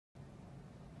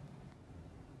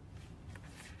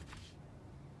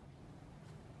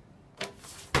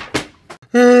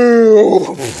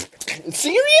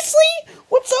Seriously?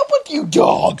 What's up with you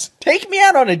dogs? Take me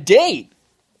out on a date.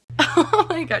 Oh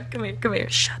my god, come here.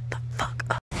 Shut the fuck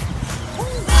up.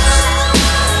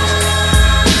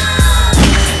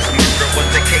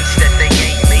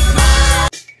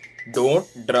 Don't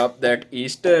drop that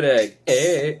Easter egg.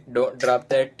 Hey, don't drop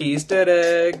that Easter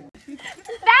egg.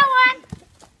 That one.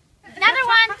 Another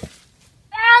one.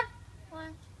 That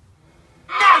one.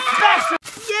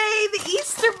 Yay, the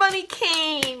Easter bunny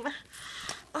came.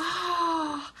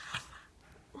 Oh,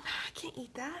 I can't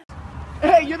eat that.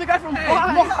 Hey, you're the guy from Vine.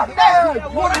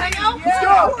 Wanna hang out? Let's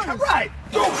go. All right.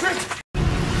 Go, Chris.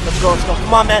 Let's go.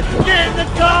 Come on, man. Get in the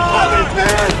car.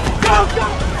 Go.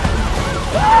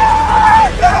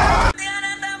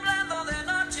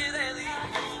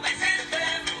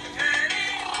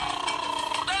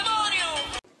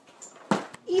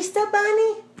 Easter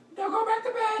bunny? Don't go back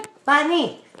to bed.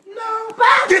 Bunny. No.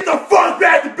 Get the fuck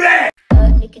back to bed.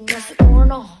 I'm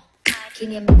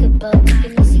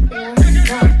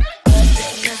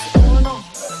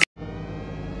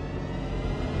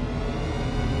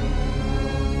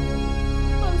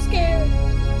scared.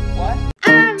 What?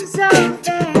 I'm so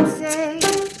fancy.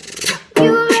 You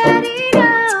already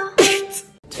know.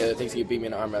 Taylor thinks he can beat me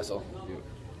in an arm wrestle.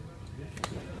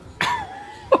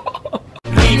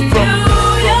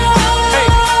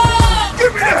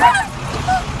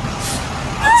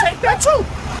 Take that too.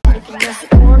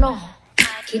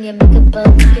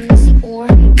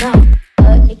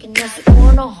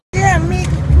 Yeah, me.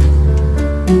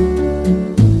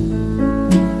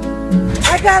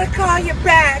 I gotta call you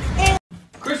back.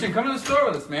 Christian, come to the store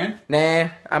with us, man. Nah,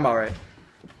 I'm alright.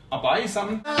 I'll buy you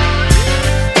something. Happy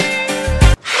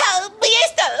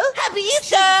Easter! Happy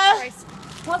Easter!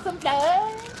 Want some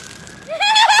blood?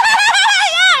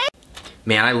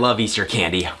 Man, I love Easter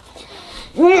candy.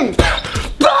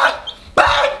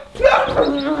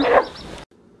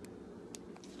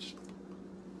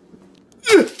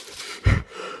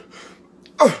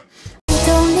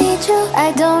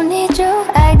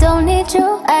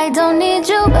 I don't need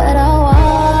you, but I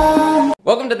want.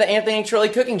 Welcome to the Anthony and Shirley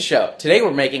Cooking Show. Today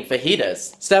we're making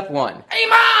fajitas. Step 1. Hey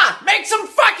Ma! Make some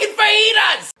fucking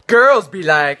fajitas! Girls be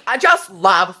like, I just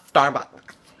love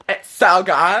Starbucks. It's so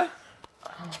good.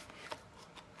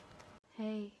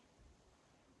 Hey,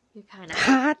 you're kind of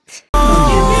Hot.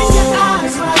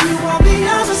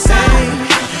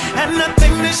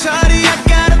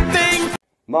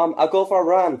 Mom, I'll go for a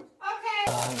run.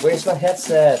 Okay. Where's my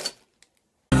headset?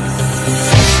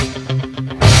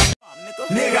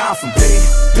 Nigga, I'm from P.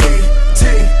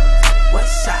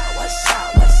 What's up,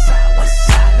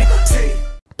 nigga?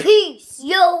 peace,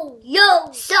 yo,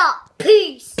 stop,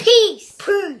 peace.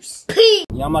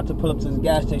 Yeah, I'm about to pull up to this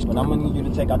gas station, but I'm gonna need you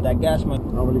to take out that gas money. I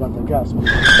don't really got that gas money.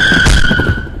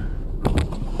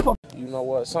 You know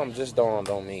what? Something just dawned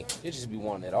on me. You just be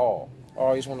wanting it all.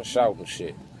 Always want to shout and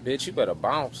shit. Bitch, you better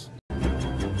bounce.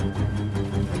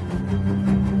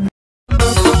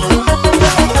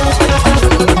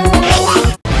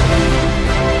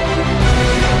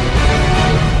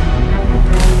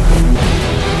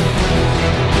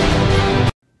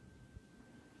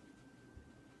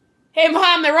 Hey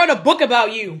Mom, they wrote a book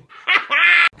about you.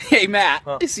 Hey Matt,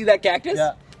 you see that cactus?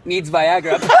 Yeah. Needs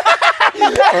Viagra.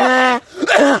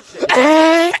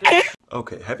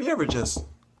 Okay, have you ever just...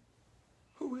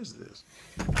 Who is this?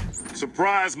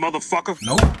 Surprise, motherfucker.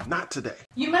 Nope, not today.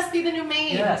 You must be the new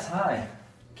maid. Yes, hi.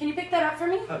 Can you pick that up for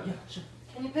me? Oh, yeah, sure.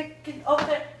 Can you pick over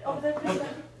there, please?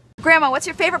 Grandma, what's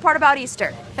your favorite part about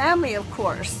Easter? Family, of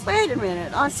course. Wait a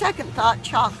minute. On second thought,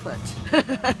 chocolate.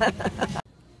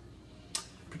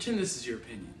 Pretend this is your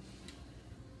opinion.